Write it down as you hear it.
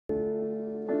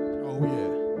Oh,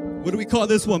 yeah. What do we call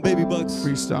this one, Baby Bucks?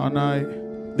 Freestyle night.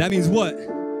 That means what?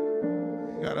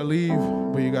 You gotta leave,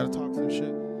 but you gotta talk some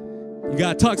shit. You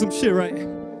gotta talk some shit, right? If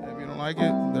you don't like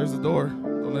it, there's the door.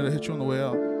 Don't let it hit you on the way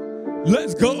out.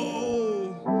 Let's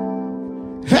go!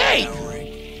 Hey!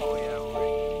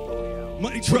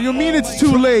 Mighty What do you mean it's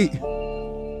too late?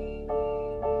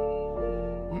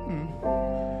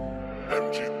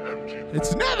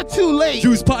 It's never too late.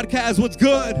 Juice Podcast, what's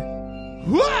good?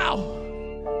 Wow!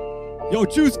 Yo,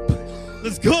 Juice,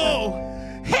 let's go!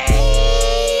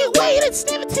 Hey, wait, it's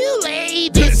never too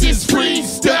late. This is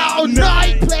freestyle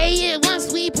night. Play it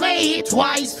once, we play it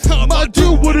twice. I'ma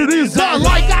do what it is I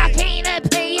like. I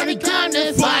can't pay any come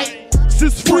to fight. This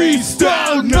is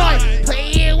freestyle night.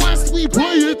 Play it once, we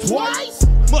play it twice.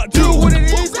 I'ma do what it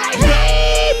is I like.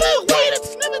 Hey, but wait,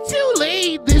 it's never too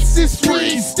late. This is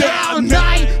freestyle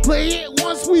night. Play it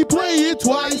once, we play it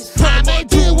twice. I'ma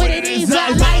do what it is I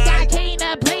like. I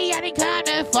can't play any kind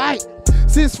of fight.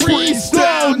 This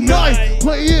freestyle night.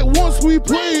 Play it once, we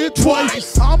play it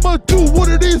twice. I'ma do what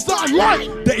it is I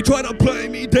like. They try to play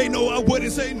me, they know I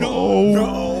wouldn't say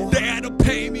no. They had to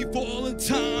pay me for all the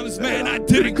times, man, I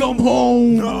didn't come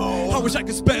home. I wish I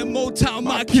could spend more time with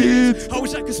my kids. I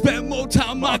wish I could spend more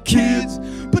time with my kids.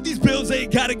 But these bills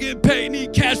ain't gotta get paid,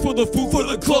 need cash for the food, for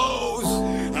the clothes.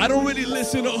 I don't really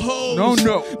listen to hoes. No.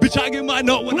 Bitch, I get my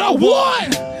note when I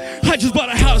want. I just bought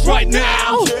a house right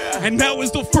now, and now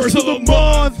it's the first of the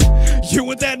month. You know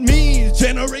what that means?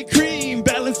 Generate cream,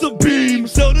 balance the beam.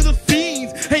 So do the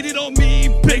fiends, hate it on me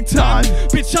big time.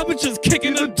 Bitch, I've been just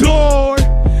kicking the door.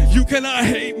 You cannot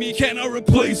hate me, cannot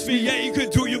replace me. Yeah, you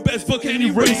could do your best, but can't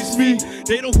erase me.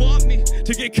 They don't want me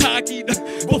to get cocky,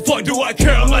 but fuck do I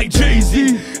care, I'm like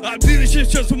Jay-Z. I do this shit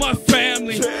just for my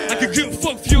family. I could give a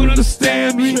fuck if you don't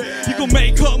understand me. You can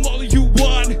make come all you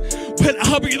want, but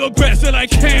I'll be the best that I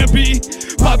can be.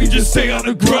 Bobby just stay on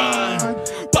the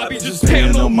grind. Bobby just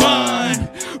pay no mind.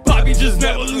 Bobby just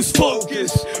never lose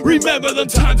focus. Remember them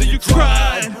times that you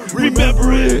cried.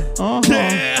 Remember it.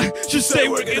 Yeah, just stay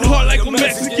working hard like a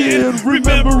Mexican.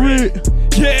 Remember it.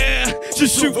 Yeah,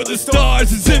 just shoot for the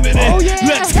stars. It's imminent.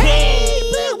 Let's go. Hey,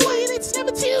 but wait, it's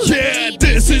never too late. Yeah,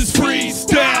 this is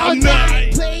freestyle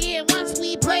night. Play it once,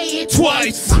 we play it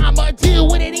Twice. I'ma do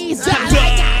what it is I like.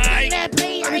 I can't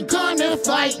play, I ain't gonna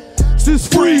fight. This is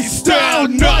freestyle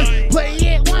night. Play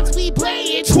it once, we play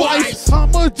it twice.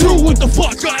 I'ma do What the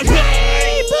fuck I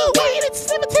Hey, like? but wait, it's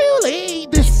never too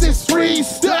late. This is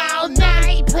freestyle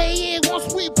night. Play it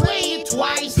once, we play it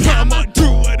twice. I'ma do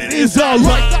what it is I I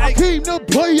like. came to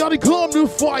play, I didn't come to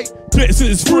fight. This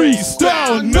is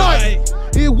freestyle night.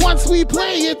 It once we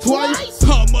play it twice.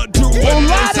 I'ma do what A it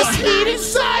lot is of I speed like.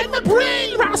 inside my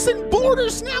brain, crossing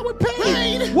borders now with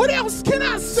pain. What else can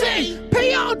I say?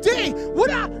 Pay all day,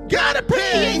 what I gotta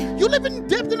pay. You live in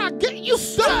debt and I get you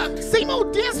stuck. Same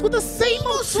old dance with the same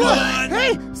old slut.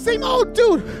 Hey, same old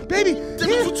dude, baby.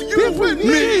 Different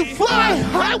me. Fly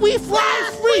high, we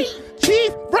fly free.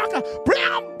 Chief rocker,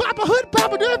 brown bopper, hood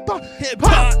popper, Hip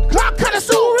hop. clock cutter,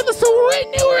 sewer in the sewer,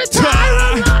 and you retire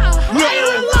a lot,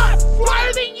 higher a lot,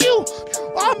 flyer than you.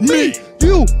 I'm Me,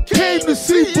 you came to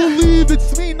see, believe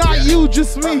it's me, not you,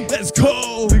 just me. Let's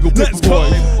go. Legal Let's Paper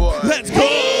go. Boyz. Let's go.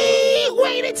 Hey,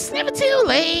 wait, it's never too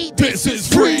late. This is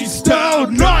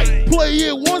freestyle night. Play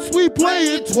it once, we play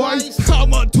it twice.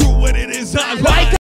 I'ma do what it is I like.